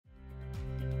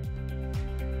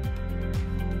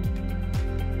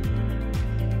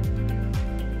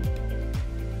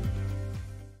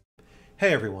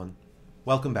Hey everyone,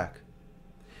 welcome back.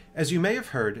 As you may have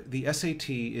heard, the SAT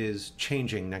is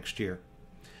changing next year.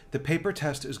 The paper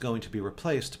test is going to be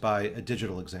replaced by a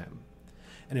digital exam.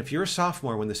 And if you're a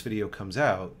sophomore when this video comes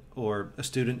out, or a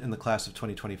student in the class of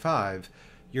 2025,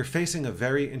 you're facing a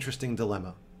very interesting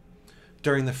dilemma.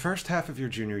 During the first half of your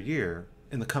junior year,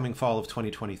 in the coming fall of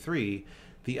 2023,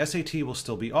 the SAT will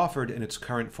still be offered in its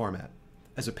current format,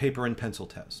 as a paper and pencil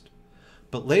test.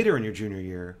 But later in your junior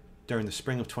year, during the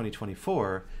spring of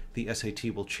 2024, the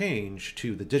SAT will change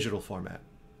to the digital format.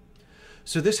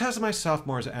 So this has my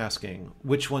sophomores asking,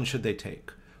 which one should they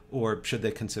take? Or should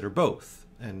they consider both?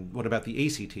 And what about the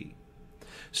ACT?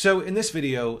 So in this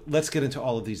video, let's get into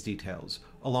all of these details,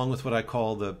 along with what I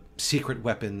call the secret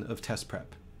weapon of test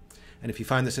prep. And if you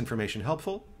find this information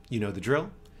helpful, you know the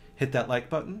drill. Hit that like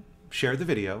button, share the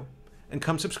video, and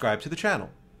come subscribe to the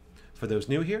channel. For those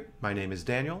new here, my name is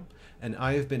Daniel, and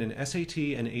I have been an SAT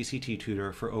and ACT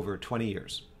tutor for over 20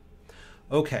 years.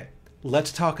 Okay,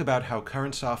 let's talk about how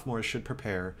current sophomores should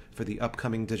prepare for the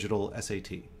upcoming digital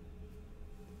SAT.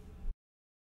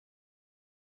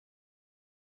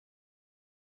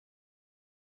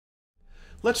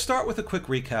 Let's start with a quick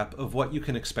recap of what you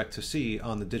can expect to see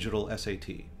on the digital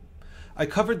SAT. I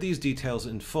covered these details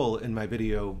in full in my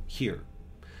video here.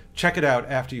 Check it out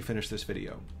after you finish this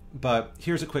video, but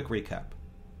here's a quick recap.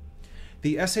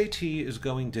 The SAT is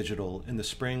going digital in the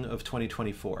spring of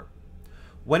 2024.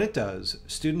 When it does,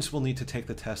 students will need to take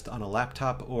the test on a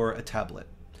laptop or a tablet,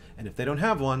 and if they don't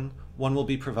have one, one will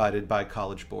be provided by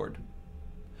College Board.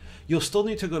 You'll still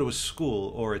need to go to a school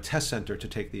or a test center to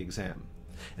take the exam.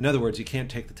 In other words, you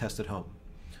can't take the test at home.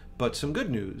 But some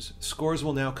good news, scores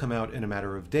will now come out in a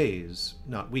matter of days,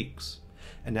 not weeks,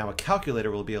 and now a calculator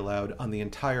will be allowed on the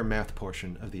entire math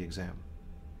portion of the exam.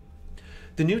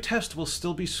 The new test will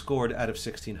still be scored out of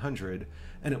 1600,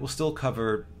 and it will still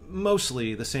cover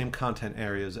mostly the same content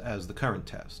areas as the current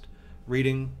test: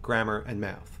 reading, grammar, and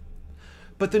math.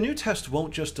 But the new test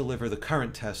won't just deliver the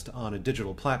current test on a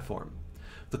digital platform.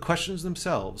 The questions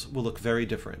themselves will look very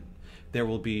different. There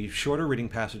will be shorter reading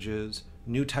passages,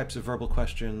 new types of verbal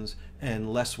questions,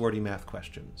 and less wordy math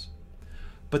questions.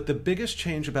 But the biggest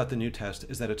change about the new test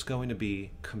is that it's going to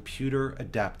be computer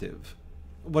adaptive.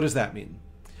 What does that mean?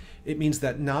 It means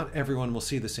that not everyone will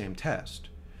see the same test.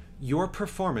 Your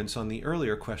performance on the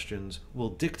earlier questions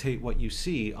will dictate what you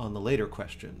see on the later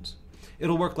questions.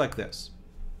 It'll work like this.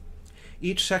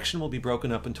 Each section will be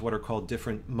broken up into what are called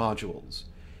different modules.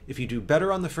 If you do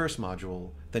better on the first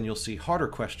module, then you'll see harder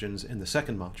questions in the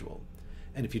second module.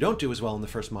 And if you don't do as well in the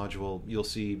first module, you'll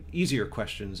see easier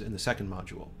questions in the second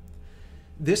module.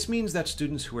 This means that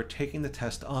students who are taking the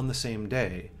test on the same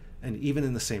day, and even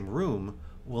in the same room,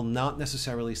 will not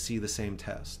necessarily see the same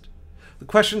test. The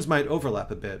questions might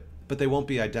overlap a bit, but they won't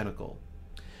be identical.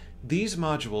 These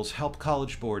modules help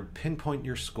College Board pinpoint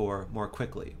your score more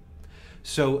quickly.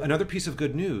 So another piece of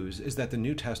good news is that the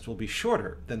new test will be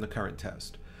shorter than the current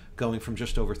test, going from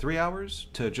just over 3 hours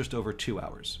to just over 2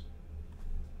 hours.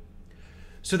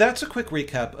 So that's a quick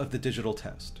recap of the digital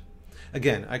test.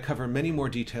 Again, I cover many more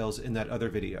details in that other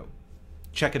video.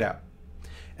 Check it out.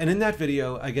 And in that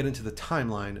video, I get into the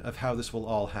timeline of how this will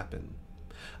all happen.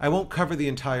 I won't cover the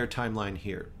entire timeline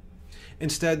here.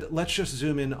 Instead, let's just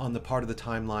zoom in on the part of the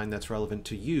timeline that's relevant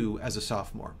to you as a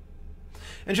sophomore.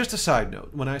 And just a side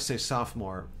note, when I say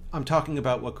sophomore, I'm talking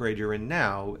about what grade you're in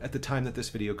now at the time that this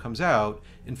video comes out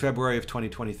in February of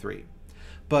 2023.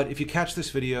 But if you catch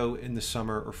this video in the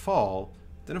summer or fall,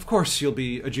 then of course you'll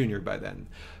be a junior by then.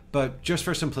 But just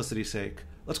for simplicity's sake,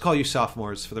 let's call you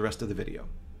sophomores for the rest of the video.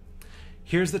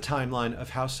 Here's the timeline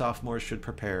of how sophomores should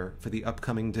prepare for the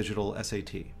upcoming digital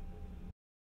SAT.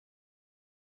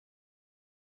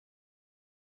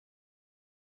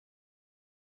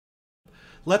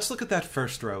 Let's look at that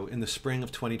first row in the spring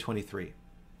of 2023.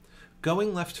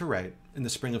 Going left to right, in the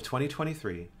spring of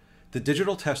 2023, the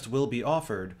digital test will be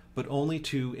offered, but only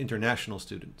to international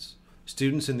students.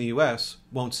 Students in the US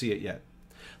won't see it yet.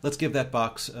 Let's give that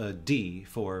box a D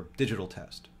for digital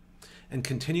test. And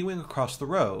continuing across the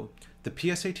row, the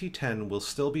PSAT 10 will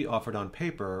still be offered on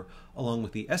paper along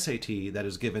with the SAT that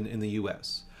is given in the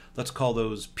US. Let's call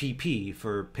those PP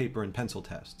for paper and pencil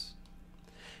tests.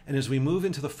 And as we move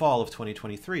into the fall of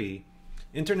 2023,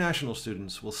 international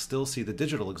students will still see the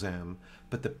digital exam,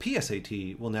 but the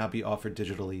PSAT will now be offered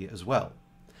digitally as well.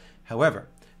 However,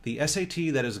 the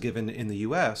SAT that is given in the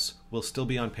US will still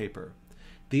be on paper.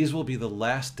 These will be the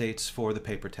last dates for the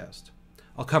paper test.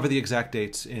 I'll cover the exact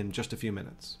dates in just a few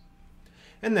minutes.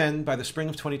 And then, by the spring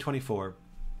of 2024,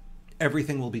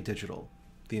 everything will be digital.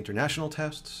 The international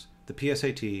tests, the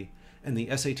PSAT, and the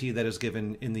SAT that is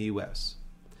given in the US.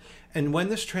 And when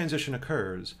this transition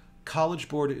occurs, College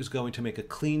Board is going to make a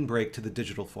clean break to the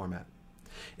digital format.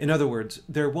 In other words,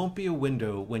 there won't be a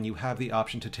window when you have the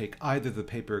option to take either the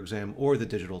paper exam or the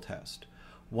digital test.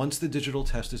 Once the digital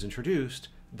test is introduced,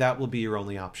 that will be your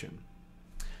only option.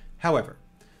 However,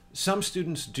 some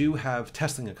students do have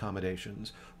testing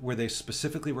accommodations where they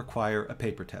specifically require a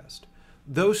paper test.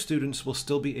 Those students will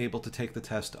still be able to take the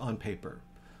test on paper,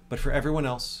 but for everyone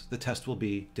else, the test will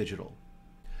be digital.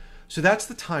 So that's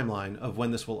the timeline of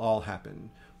when this will all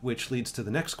happen, which leads to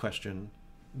the next question: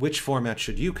 which format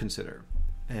should you consider,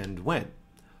 and when?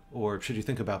 Or should you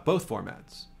think about both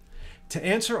formats? To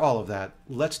answer all of that,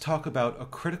 let's talk about a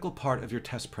critical part of your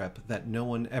test prep that no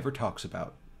one ever talks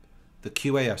about: the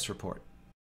QAS report.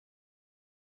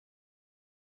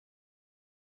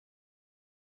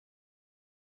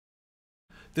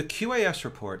 The QAS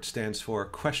report stands for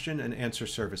Question and Answer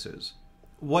Services.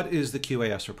 What is the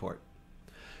QAS report?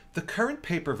 The current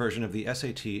paper version of the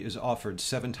SAT is offered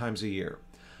 7 times a year,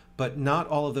 but not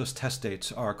all of those test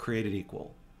dates are created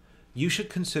equal. You should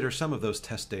consider some of those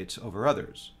test dates over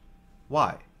others.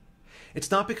 Why?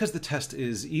 It's not because the test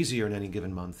is easier in any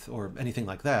given month or anything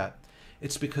like that.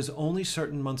 It's because only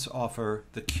certain months offer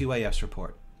the QAS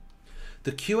report.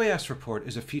 The QAS report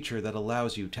is a feature that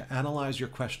allows you to analyze your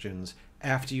questions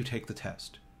after you take the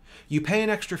test. You pay an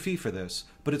extra fee for this,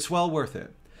 but it's well worth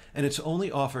it, and it's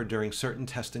only offered during certain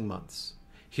testing months.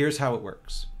 Here's how it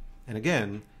works. And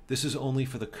again, this is only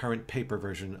for the current paper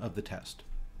version of the test.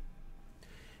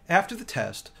 After the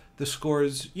test, the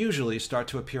scores usually start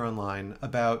to appear online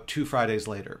about 2 Fridays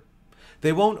later.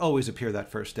 They won't always appear that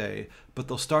first day, but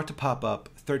they'll start to pop up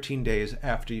 13 days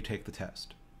after you take the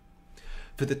test.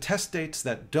 For the test dates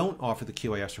that don't offer the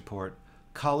QAS report,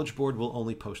 College Board will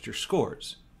only post your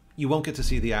scores. You won't get to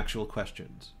see the actual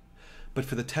questions. But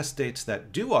for the test dates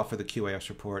that do offer the QAS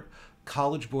report,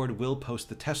 College Board will post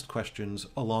the test questions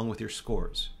along with your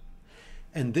scores.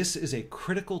 And this is a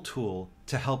critical tool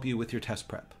to help you with your test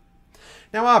prep.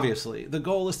 Now obviously, the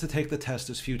goal is to take the test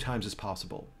as few times as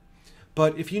possible.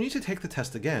 But if you need to take the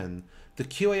test again, the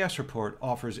QAS report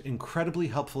offers incredibly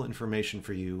helpful information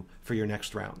for you for your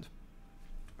next round.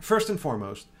 First and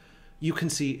foremost, you can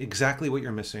see exactly what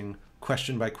you're missing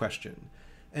question by question,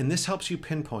 and this helps you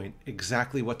pinpoint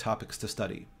exactly what topics to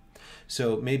study.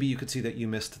 So maybe you could see that you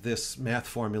missed this math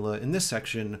formula in this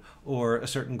section, or a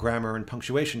certain grammar and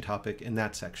punctuation topic in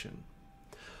that section.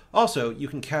 Also, you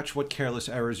can catch what careless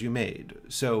errors you made.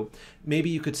 So maybe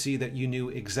you could see that you knew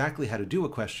exactly how to do a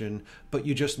question, but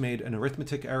you just made an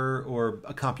arithmetic error or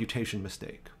a computation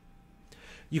mistake.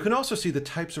 You can also see the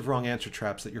types of wrong answer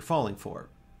traps that you're falling for.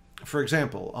 For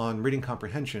example, on reading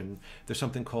comprehension, there's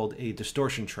something called a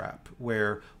distortion trap,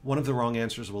 where one of the wrong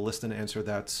answers will list an answer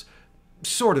that's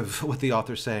sort of what the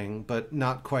author's saying, but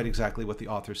not quite exactly what the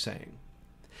author's saying.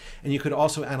 And you could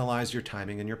also analyze your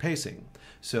timing and your pacing.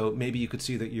 So maybe you could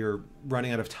see that you're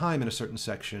running out of time in a certain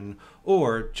section,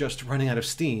 or just running out of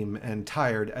steam and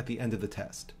tired at the end of the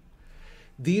test.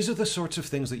 These are the sorts of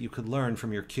things that you could learn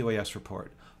from your QAS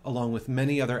report, along with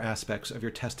many other aspects of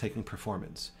your test-taking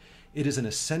performance. It is an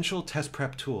essential test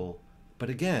prep tool, but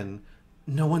again,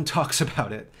 no one talks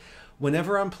about it.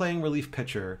 Whenever I'm playing relief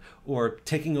pitcher or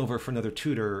taking over for another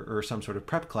tutor or some sort of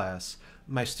prep class,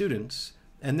 my students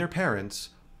and their parents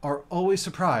are always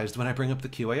surprised when I bring up the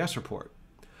QAS report.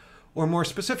 Or more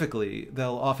specifically,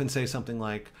 they'll often say something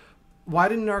like, "Why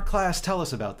didn't our class tell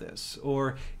us about this?"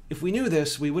 Or, "If we knew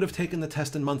this, we would have taken the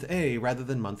test in month A rather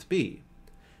than month B."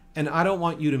 And I don't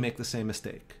want you to make the same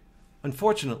mistake.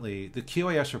 Unfortunately, the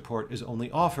QAS report is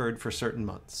only offered for certain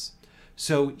months.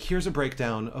 So here's a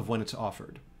breakdown of when it's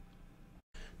offered.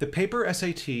 The paper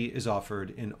SAT is offered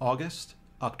in August,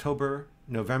 October,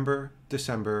 November,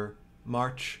 December,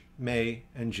 March, May,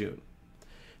 and June.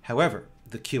 However,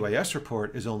 the QAS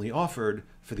report is only offered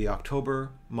for the October,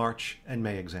 March, and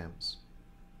May exams.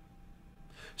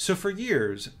 So for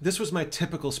years, this was my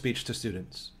typical speech to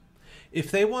students.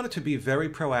 If they wanted to be very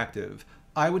proactive,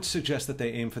 I would suggest that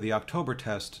they aim for the October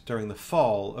test during the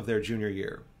fall of their junior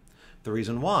year. The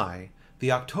reason why: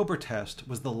 the October test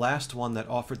was the last one that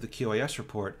offered the QAS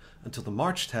report until the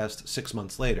March test 6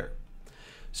 months later.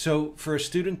 So for a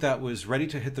student that was ready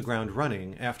to hit the ground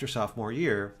running after sophomore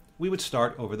year, we would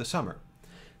start over the summer.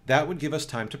 That would give us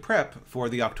time to prep for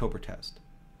the October test.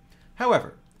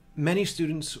 However, many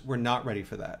students were not ready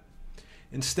for that.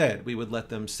 Instead, we would let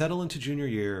them settle into junior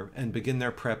year and begin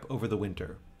their prep over the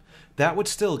winter. That would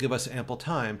still give us ample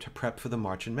time to prep for the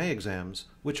March and May exams,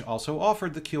 which also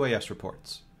offered the QAS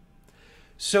reports.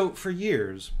 So for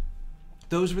years,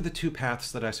 those were the 2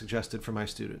 paths that I suggested for my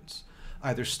students,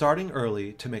 either starting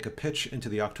early to make a pitch into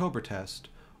the October test,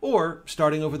 or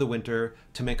starting over the winter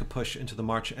to make a push into the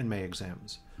March and May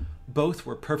exams. Both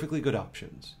were perfectly good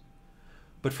options.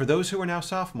 But for those who are now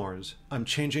sophomores, I'm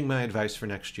changing my advice for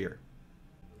next year.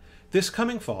 This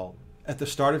coming fall, at the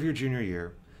start of your junior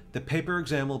year, the paper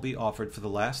exam will be offered for the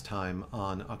last time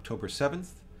on October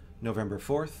 7th, November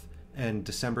 4th, and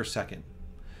December 2nd.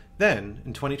 Then,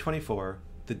 in 2024,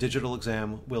 the digital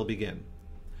exam will begin.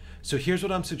 So here's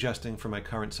what I'm suggesting for my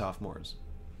current sophomores.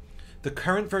 The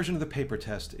current version of the paper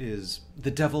test is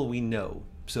the devil we know,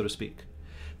 so to speak.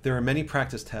 There are many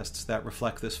practice tests that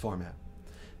reflect this format.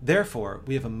 Therefore,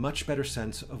 we have a much better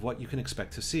sense of what you can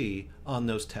expect to see on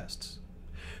those tests.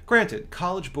 Granted,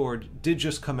 College Board did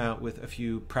just come out with a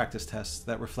few practice tests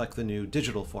that reflect the new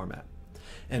digital format,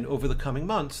 and over the coming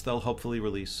months, they'll hopefully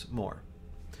release more.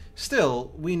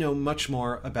 Still, we know much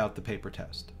more about the paper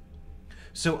test.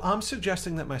 So I'm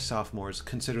suggesting that my sophomores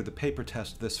consider the paper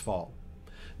test this fall.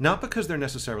 Not because they're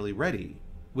necessarily ready,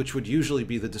 which would usually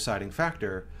be the deciding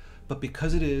factor, but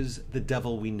because it is the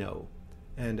devil we know,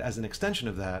 and as an extension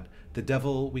of that, the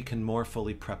devil we can more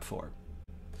fully prep for.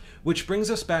 Which brings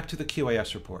us back to the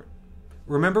QAS report.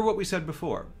 Remember what we said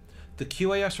before. The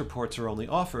QAS reports are only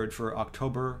offered for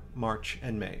October, March,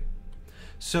 and May.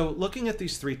 So looking at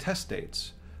these three test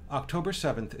dates, October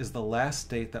 7th is the last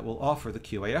date that will offer the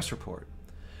QAS report.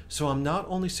 So I'm not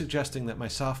only suggesting that my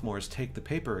sophomores take the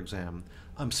paper exam,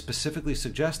 I'm specifically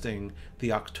suggesting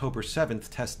the October 7th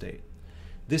test date.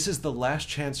 This is the last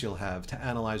chance you'll have to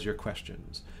analyze your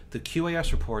questions. The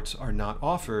QAS reports are not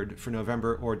offered for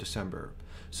November or December,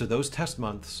 so those test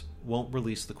months won't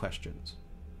release the questions.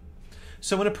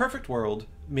 So in a perfect world,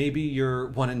 maybe you're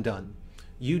one and done.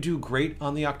 You do great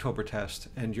on the October test,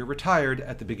 and you're retired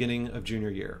at the beginning of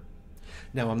junior year.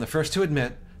 Now, I'm the first to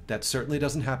admit that certainly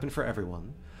doesn't happen for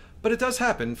everyone, but it does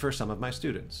happen for some of my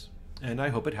students, and I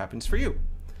hope it happens for you.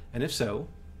 And if so,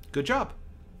 good job.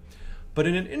 But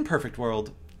in an imperfect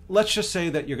world, let's just say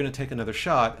that you're going to take another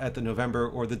shot at the November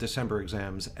or the December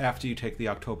exams after you take the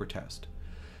October test.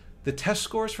 The test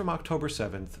scores from October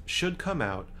 7th should come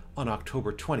out on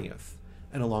October 20th,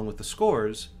 and along with the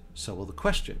scores, so will the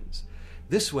questions.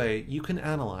 This way, you can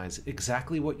analyze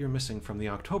exactly what you're missing from the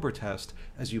October test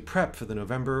as you prep for the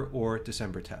November or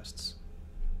December tests.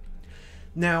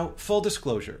 Now, full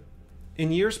disclosure,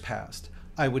 in years past,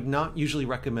 I would not usually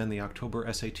recommend the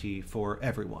October SAT for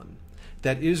everyone.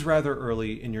 That is rather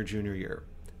early in your junior year,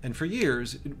 and for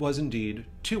years, it was indeed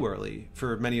too early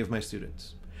for many of my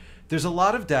students. There's a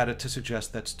lot of data to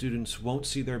suggest that students won't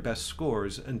see their best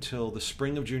scores until the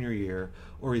spring of junior year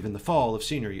or even the fall of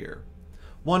senior year.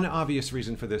 One obvious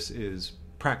reason for this is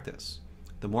practice.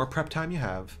 The more prep time you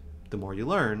have, the more you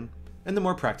learn, and the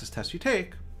more practice tests you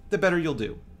take, the better you'll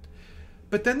do.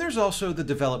 But then there's also the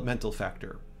developmental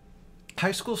factor.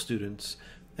 High school students,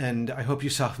 and I hope you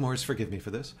sophomores forgive me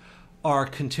for this, are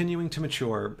continuing to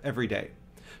mature every day.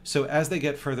 So as they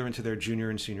get further into their junior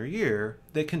and senior year,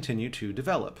 they continue to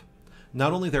develop.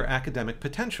 Not only their academic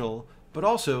potential, but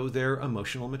also their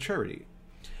emotional maturity.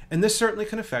 And this certainly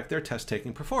can affect their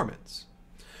test-taking performance.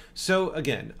 So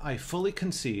again, I fully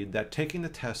concede that taking the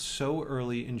test so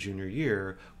early in junior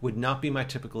year would not be my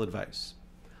typical advice.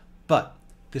 But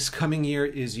this coming year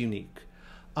is unique.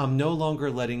 I'm no longer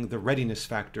letting the readiness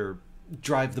factor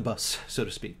drive the bus, so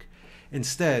to speak.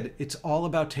 Instead, it's all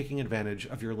about taking advantage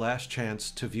of your last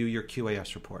chance to view your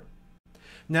QAS report.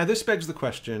 Now this begs the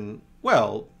question,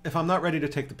 well, if I'm not ready to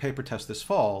take the paper test this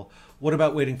fall, what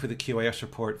about waiting for the QAS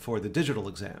report for the digital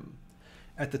exam?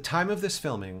 At the time of this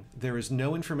filming, there is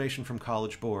no information from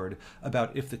College Board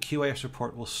about if the QAS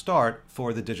report will start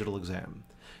for the digital exam.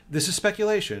 This is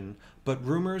speculation, but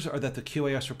rumors are that the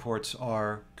QAS reports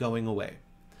are going away.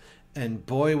 And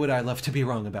boy, would I love to be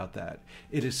wrong about that.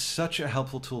 It is such a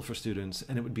helpful tool for students,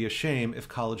 and it would be a shame if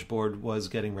College Board was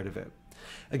getting rid of it.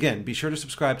 Again, be sure to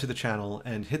subscribe to the channel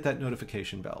and hit that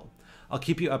notification bell. I'll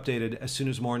keep you updated as soon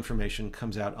as more information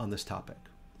comes out on this topic.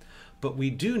 But we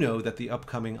do know that the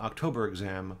upcoming October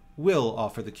exam will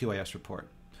offer the QAS report.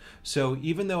 So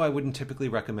even though I wouldn't typically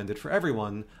recommend it for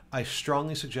everyone, I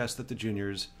strongly suggest that the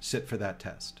juniors sit for that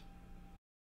test.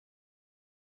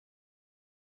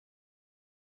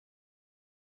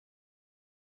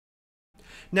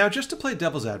 Now, just to play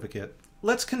devil's advocate,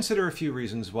 let's consider a few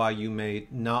reasons why you may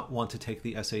not want to take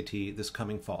the SAT this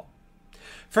coming fall.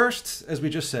 First, as we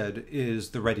just said, is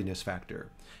the readiness factor.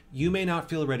 You may not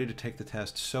feel ready to take the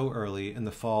test so early in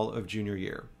the fall of junior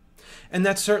year. And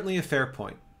that's certainly a fair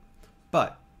point.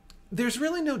 But there's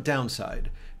really no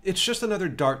downside. It's just another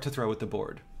dart to throw at the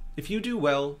board. If you do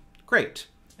well, great.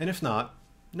 And if not,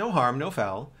 no harm, no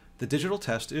foul. The digital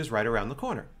test is right around the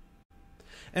corner.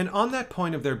 And on that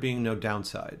point of there being no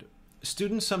downside,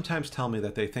 students sometimes tell me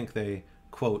that they think they,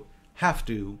 quote, have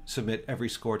to submit every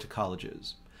score to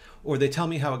colleges. Or they tell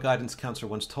me how a guidance counselor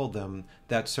once told them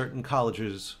that certain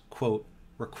colleges, quote,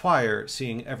 require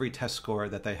seeing every test score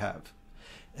that they have.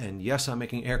 And yes, I'm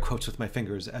making air quotes with my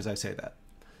fingers as I say that.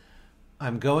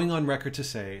 I'm going on record to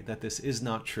say that this is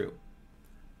not true.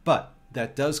 But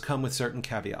that does come with certain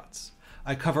caveats.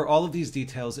 I cover all of these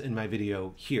details in my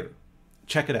video here.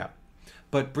 Check it out.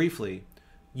 But briefly,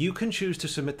 you can choose to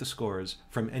submit the scores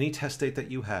from any test date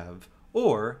that you have,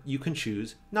 or you can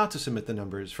choose not to submit the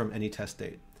numbers from any test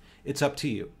date. It's up to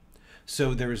you.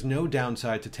 So there is no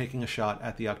downside to taking a shot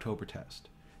at the October test.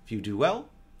 If you do well,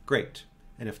 great.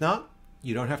 And if not,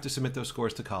 you don't have to submit those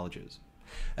scores to colleges.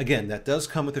 Again, that does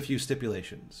come with a few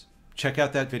stipulations. Check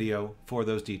out that video for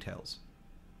those details.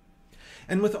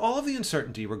 And with all of the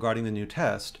uncertainty regarding the new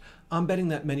test, I'm betting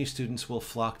that many students will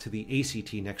flock to the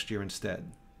ACT next year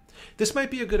instead. This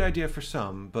might be a good idea for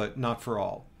some, but not for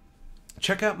all.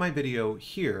 Check out my video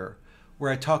here,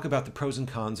 where I talk about the pros and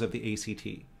cons of the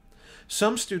ACT.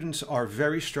 Some students are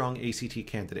very strong ACT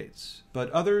candidates, but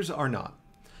others are not.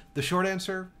 The short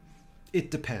answer?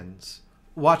 It depends.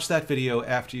 Watch that video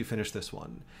after you finish this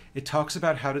one. It talks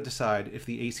about how to decide if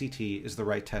the ACT is the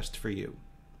right test for you.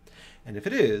 And if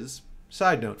it is,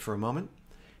 side note for a moment,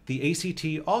 the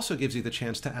ACT also gives you the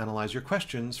chance to analyze your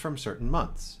questions from certain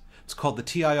months. It's called the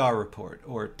TIR report,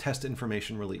 or Test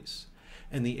Information Release.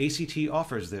 And the ACT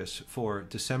offers this for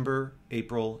December,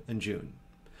 April, and June.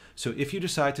 So if you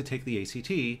decide to take the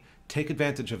ACT, take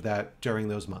advantage of that during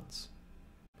those months.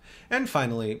 And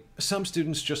finally, some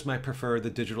students just might prefer the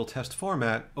digital test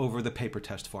format over the paper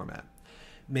test format.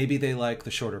 Maybe they like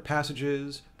the shorter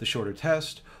passages, the shorter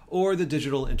test, or the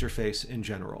digital interface in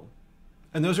general.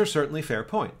 And those are certainly fair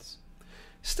points.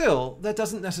 Still, that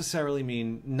doesn't necessarily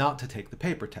mean not to take the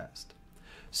paper test.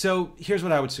 So here's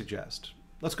what I would suggest.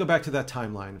 Let's go back to that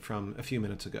timeline from a few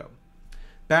minutes ago.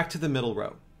 Back to the middle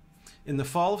row. In the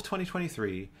fall of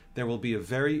 2023, there will be a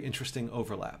very interesting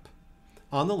overlap.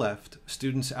 On the left,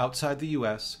 students outside the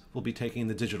US will be taking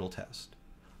the digital test.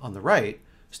 On the right,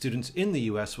 students in the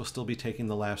US will still be taking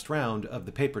the last round of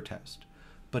the paper test.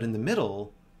 But in the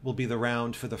middle will be the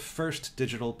round for the first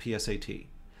digital PSAT.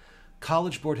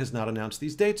 College Board has not announced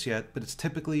these dates yet, but it's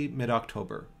typically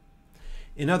mid-October.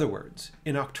 In other words,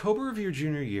 in October of your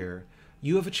junior year,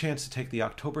 you have a chance to take the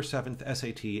October 7th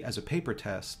SAT as a paper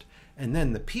test, and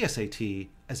then the PSAT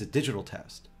as a digital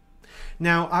test.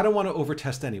 Now, I don't want to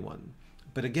overtest anyone,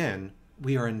 but again,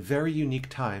 we are in very unique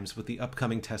times with the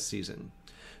upcoming test season.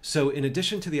 So in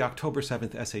addition to the October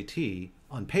 7th SAT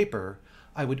on paper,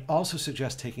 I would also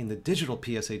suggest taking the digital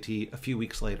PSAT a few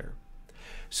weeks later.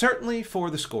 Certainly for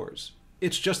the scores.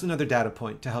 It's just another data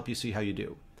point to help you see how you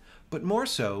do, but more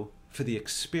so for the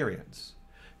experience.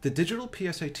 The digital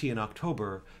PSAT in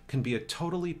October can be a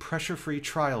totally pressure-free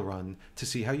trial run to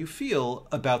see how you feel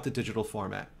about the digital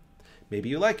format. Maybe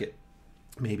you like it.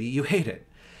 Maybe you hate it.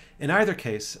 In either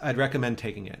case, I'd recommend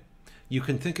taking it. You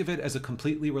can think of it as a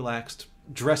completely relaxed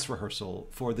dress rehearsal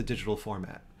for the digital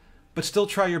format, but still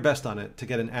try your best on it to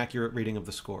get an accurate reading of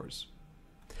the scores.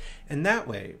 And that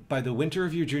way, by the winter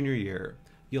of your junior year,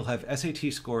 you'll have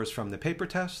SAT scores from the paper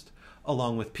test,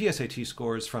 along with PSAT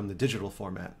scores from the digital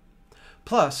format.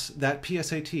 Plus, that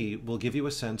PSAT will give you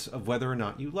a sense of whether or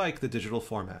not you like the digital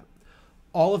format.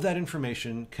 All of that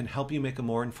information can help you make a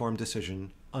more informed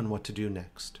decision on what to do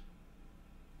next.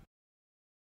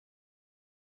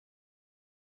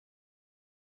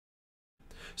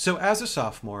 So as a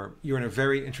sophomore, you're in a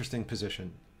very interesting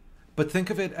position, but think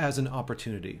of it as an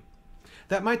opportunity.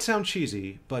 That might sound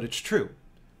cheesy, but it's true.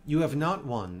 You have not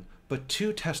one, but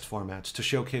two test formats to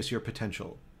showcase your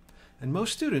potential, and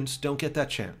most students don't get that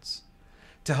chance.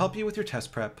 To help you with your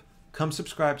test prep, come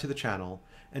subscribe to the channel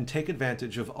and take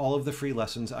advantage of all of the free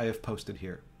lessons I have posted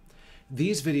here.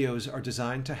 These videos are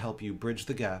designed to help you bridge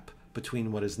the gap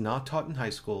between what is not taught in high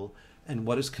school and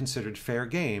what is considered fair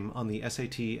game on the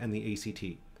SAT and the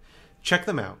ACT. Check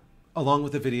them out, along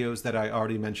with the videos that I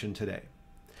already mentioned today.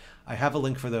 I have a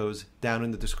link for those down in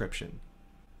the description.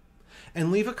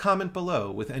 And leave a comment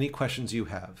below with any questions you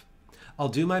have. I'll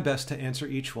do my best to answer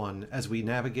each one as we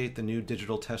navigate the new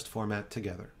digital test format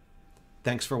together.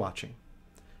 Thanks for watching.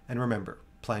 And remember,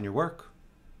 plan your work,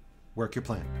 work your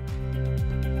plan.